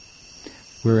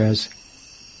 Whereas,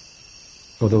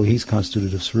 although he's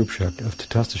constituted of Swarup Shakti, of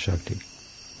Tatastha Shakti,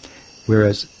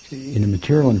 whereas in a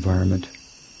material environment,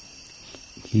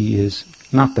 he is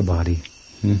not the body,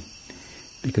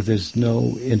 because there's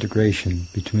no integration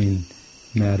between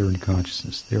matter and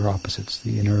consciousness. They're opposites.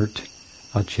 The inert,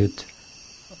 Achit,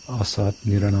 Asat,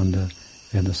 Nirananda,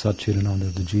 and the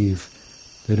Satchidananda, the Jiv,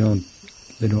 they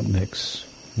don't mix.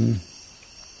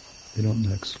 They don't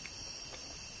mix.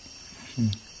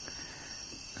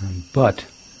 But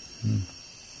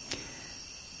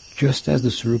just as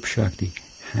the Swarup Shakti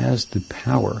has the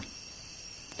power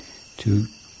to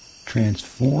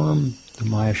transform the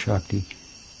Maya Shakti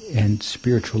and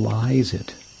spiritualize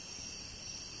it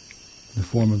in the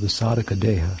form of the Sadhaka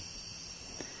Deha,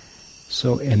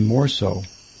 so, and more so,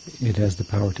 it has the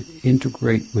power to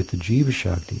integrate with the Jiva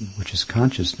Shakti, which is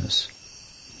consciousness,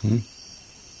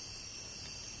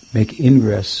 make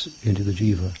ingress into the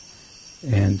jiva,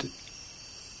 and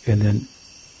then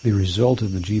the result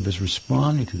of the jiva's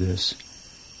responding to this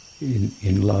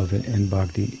in love and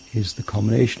bhakti is the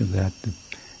culmination of that.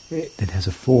 That has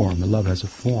a form. The love has a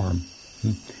form,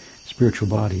 spiritual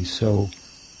body. So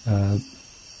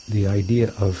the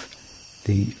idea of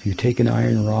if you take an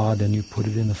iron rod and you put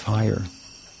it in the fire,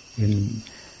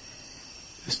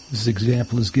 this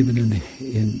example is given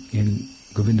in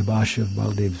Govinda Bhasha of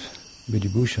Baldev's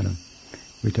Vidyabhushanam,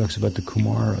 where he talks about the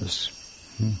Kumaras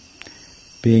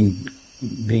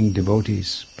being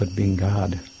devotees but being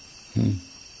God.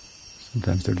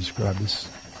 Sometimes they're described as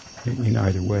in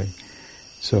either way.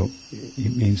 So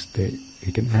it means that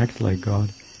he can act like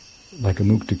God, like a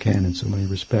mukta can in so many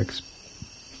respects.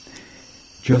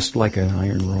 Just like an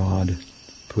iron rod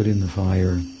put in the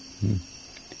fire,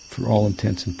 for all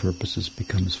intents and purposes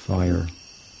becomes fire.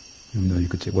 Even though you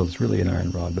could say, well, it's really an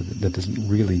iron rod, but that doesn't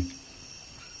really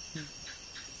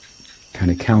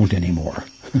kind of count anymore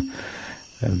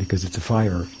because it's a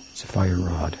fire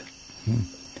rod.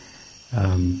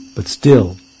 But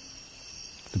still,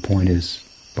 the point is,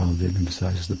 Baladev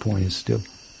emphasizes, the point is still,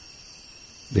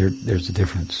 there's a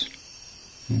difference.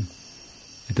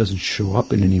 It doesn't show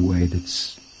up in any way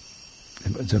that's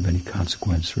of any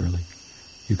consequence, really.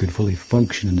 You can fully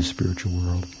function in the spiritual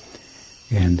world,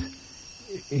 and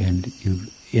you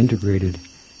integrated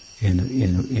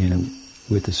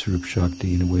with the Swarup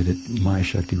Shakti in a way that Maya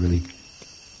Shakti really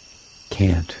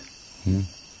can't.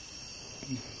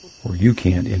 Or you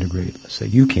can't integrate, let's say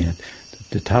you can't,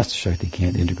 the Tasta Shakti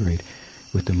can't integrate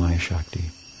with the Maya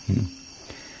Shakti.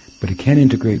 But it can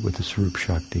integrate with the Swarup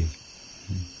Shakti.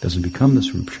 It doesn't become the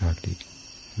Swarup Shakti.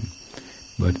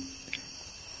 But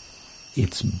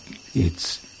it's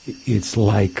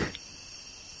like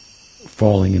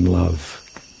falling in love.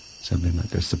 Something like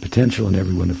there's the potential in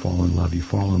everyone to fall in love. You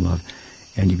fall in love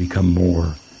and you become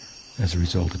more as a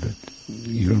result of it.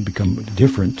 You don't become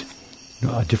different,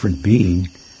 a different being,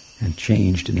 and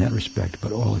changed in that respect,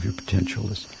 but all of your potential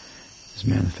is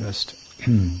manifest.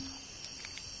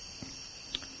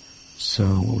 So,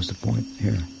 what was the point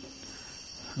here?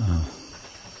 How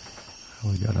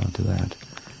we got onto that?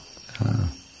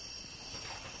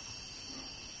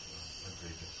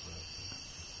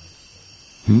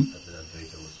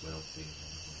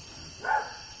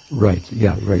 Right,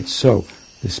 yeah, right. So,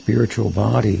 the spiritual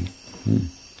body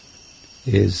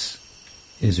is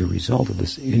a result of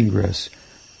this ingress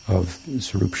of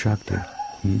Swarup Shakti,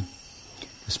 the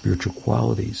spiritual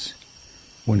qualities.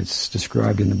 When it's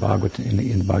described in the Bhagavata, in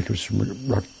the Bhakti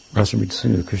Rasamrita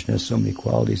Sindhu, Krishna has so many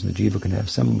qualities and the jiva can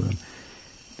have some of them.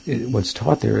 What's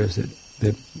taught there is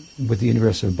that with the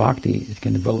ingress of bhakti, it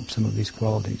can develop some of these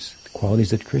qualities, the qualities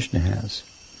that Krishna has,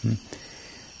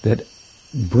 that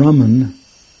Brahman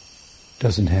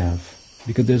doesn't have,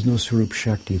 because there's no Swarup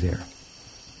Shakti there.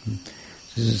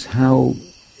 This is how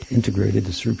integrated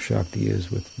the Swarup Shakti is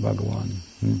with Bhagavan.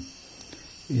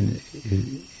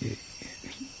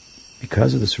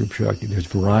 Because of the Swarup Shakti, there's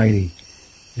variety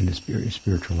in the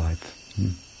spiritual life.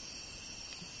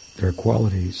 There are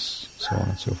qualities, so on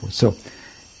and so forth. So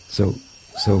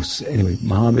anyway,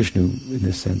 Mahavishnu, in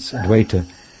this sense, Advaita,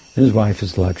 and his wife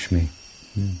is Lakshmi.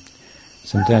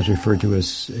 Sometimes referred to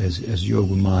as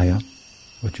Yogamaya,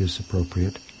 which is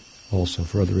appropriate also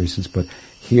for other reasons, but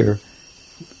here,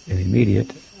 in the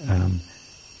immediate,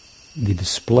 the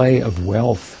display of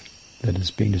wealth that is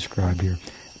being described here,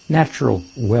 natural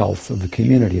wealth of the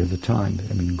community of the time.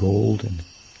 I mean, gold and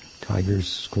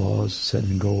tiger's claws set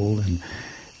in gold,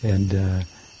 and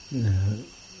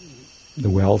the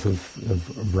wealth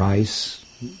of rice,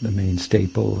 the main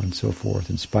staple, and so forth,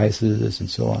 and spices, and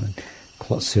so on, and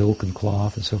silk and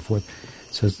cloth, and so forth.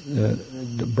 So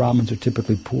the Brahmins are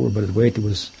typically poor, but Advaita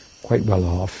was quite well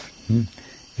off,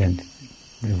 and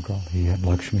he had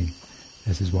Lakshmi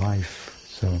as his wife.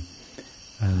 So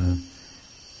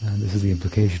this is the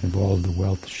implication of all of the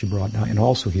wealth she brought. Now, and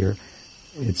also here,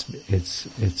 it's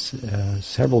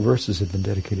several verses have been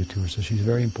dedicated to her, so she's a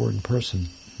very important person.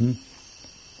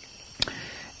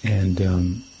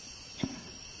 And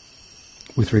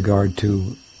with regard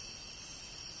to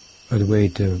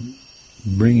Advaita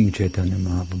bringing Caitanya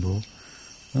Mahaprabhu,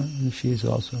 she is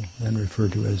also then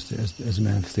referred to as a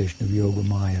manifestation of Yoga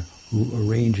Maya, who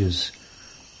arranges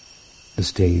the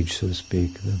stage, so to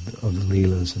speak, of the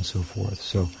Leelas and so forth.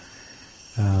 So,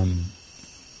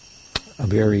 a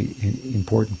very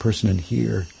important person, and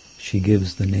here she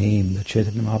gives the name that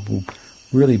Caitanya Mahaprabhu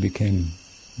really became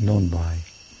known by.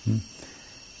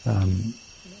 And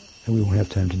we won't have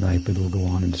time tonight, but we'll go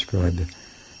on and describe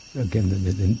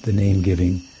the name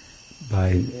giving.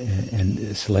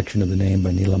 and selection of the name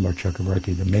by Nilambar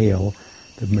Chakravarti, the male,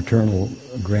 the maternal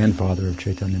grandfather of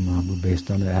Chaitanya Mahaprabhu, based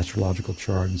on the astrological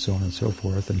chart and so on and so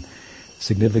forth. And the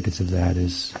significance of that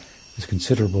is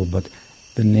considerable, but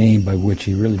the name by which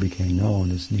he really became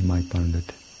known is Nimai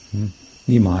Pandit.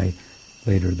 Nimai,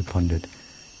 later the Pandit.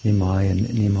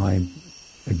 Nimai,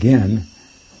 again,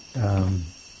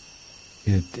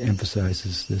 it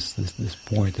emphasizes this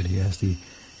point that he has the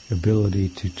ability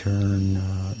to turn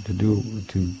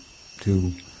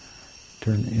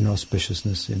turn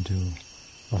inauspiciousness into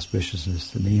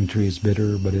auspiciousness. The neem tree is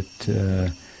bitter, but it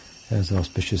has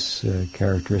auspicious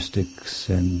characteristics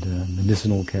and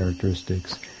medicinal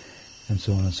characteristics, and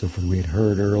so on and so forth. We had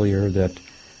heard earlier that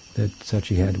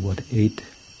Sachi had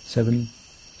seven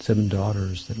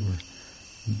daughters that were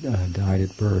died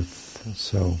at birth.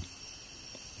 So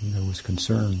there was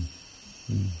concern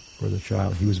for the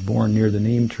child. He was born near the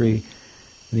neem tree.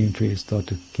 The neem tree is thought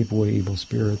to keep away evil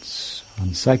spirits. On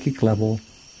the psychic level,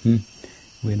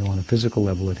 we know on a physical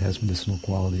level it has medicinal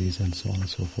qualities and so on and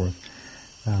so forth.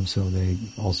 So they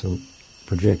also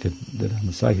projected that on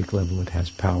the psychic level it has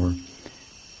power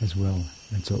as well.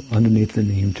 And so underneath the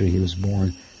neem tree he was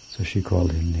born, so she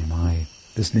called him Nimai.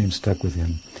 This name stuck with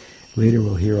him. Later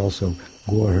we'll hear also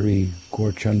Gauri,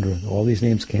 Gaur Chandra. All these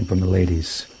names came from the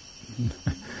ladies.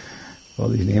 All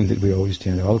these names that we always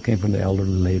chant, all came from the elderly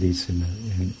ladies in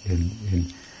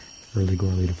early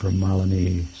Gaur Lila, from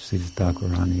Malini, Sita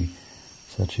Thakurani,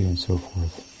 Sachi, and so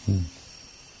forth.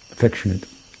 Affectionate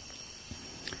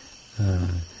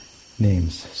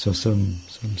names. So some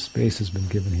space has been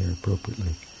given here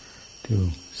appropriately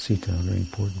to Sita, a very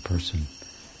important person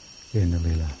in the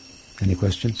Lila. Any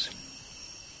questions?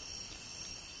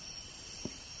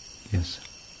 Yes.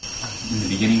 In the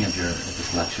beginning of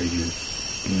this lecture, you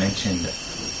mentioned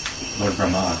Lord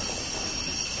Brahma.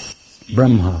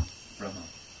 Brahma.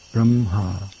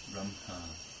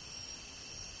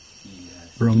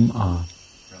 Yes. Brahma.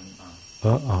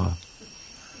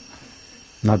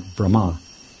 Not Brahma.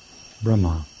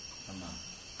 Brahma.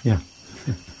 Yeah.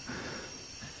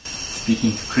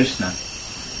 Speaking to Krishna,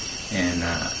 and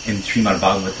in Srimad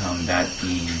Bhagavatam, that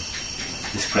being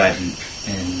described in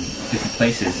different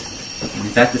places,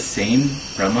 is that the same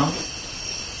Brahma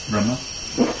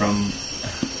from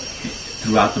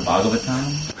throughout the Bhagavatam?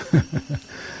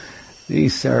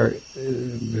 These are,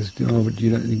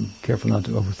 be careful not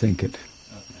to overthink it.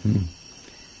 Okay.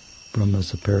 Brahma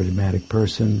is a paradigmatic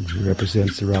person. He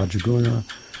represents the Rajaguna.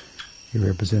 He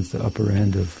represents the upper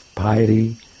end of piety.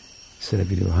 He said if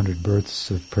you do 100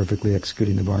 births of perfectly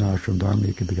executing the Varnashram Dharma,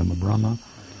 you can become a Brahma.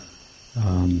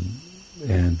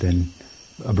 And then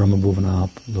a Brahma Bhuvanap,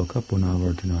 Loka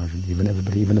Punavardhanarjan.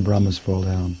 Even the Brahmas fall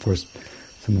down. Of course,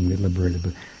 some of them get liberated,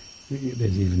 but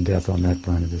there's even death on that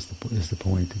planet is the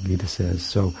point, Gita says.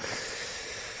 So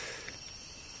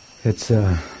it's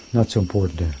not so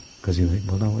important because you think,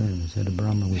 well, no, wait a minute, said a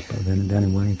Brahma was,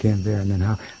 then when he came there, and then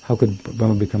how could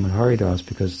Brahma become a Haridas,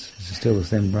 because it's still the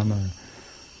same Brahma?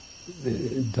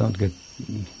 Don't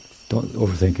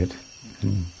overthink it,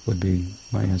 would be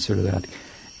my answer to that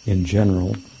in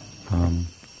general.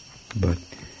 But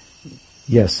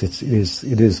yes, it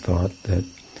is thought that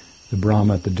the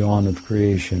Brahma at the dawn of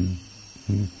creation,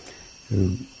 who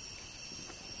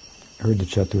heard the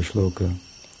Chatur Shloka,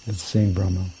 is the same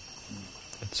Brahma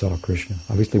that saw Krishna.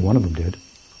 Obviously one of them did.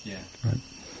 Yeah. Right?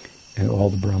 And all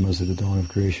the Brahmas at the dawn of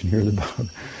creation hear the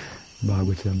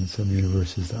Bhagavatam in some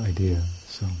universes, the idea.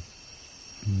 So,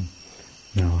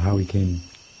 now how he came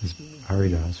as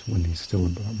Haridas, when he's still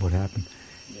what happened,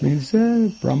 means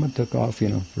Brahma took off,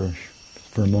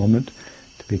 for a moment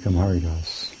to become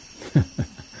Haridas.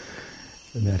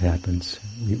 And that happens.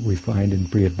 We find in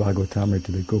Priyat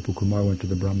Bhagavatamrita that Gopakumar went to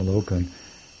the Brahmaloka, and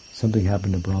something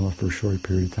happened to Brahma for a short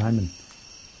period of time,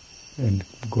 and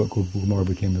Gopakumar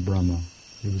became a Brahma.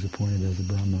 He was appointed as a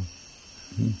Brahma.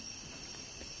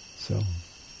 So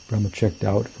Brahma checked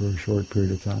out for a short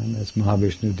period of time, as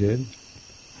Mahavishnu did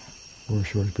for a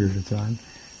short period of time.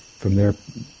 From their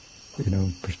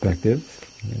perspective,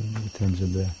 in terms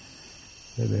of their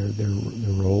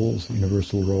roles,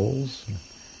 universal roles,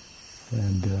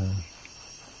 and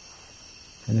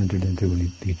entered into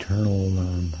the eternal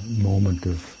moment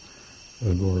of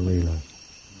Gaur Lila.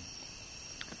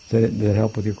 Did that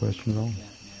help with your question at all?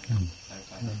 Yeah.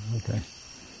 Okay.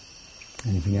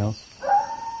 Anything else?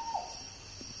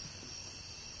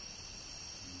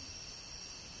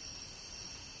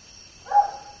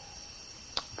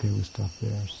 Okay, we'll stop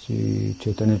there. See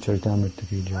Caitanya-caritamrta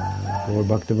ki jai, Gaur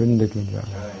Bhakta Vrinda ki jai,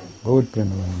 Gaur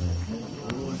Premanande.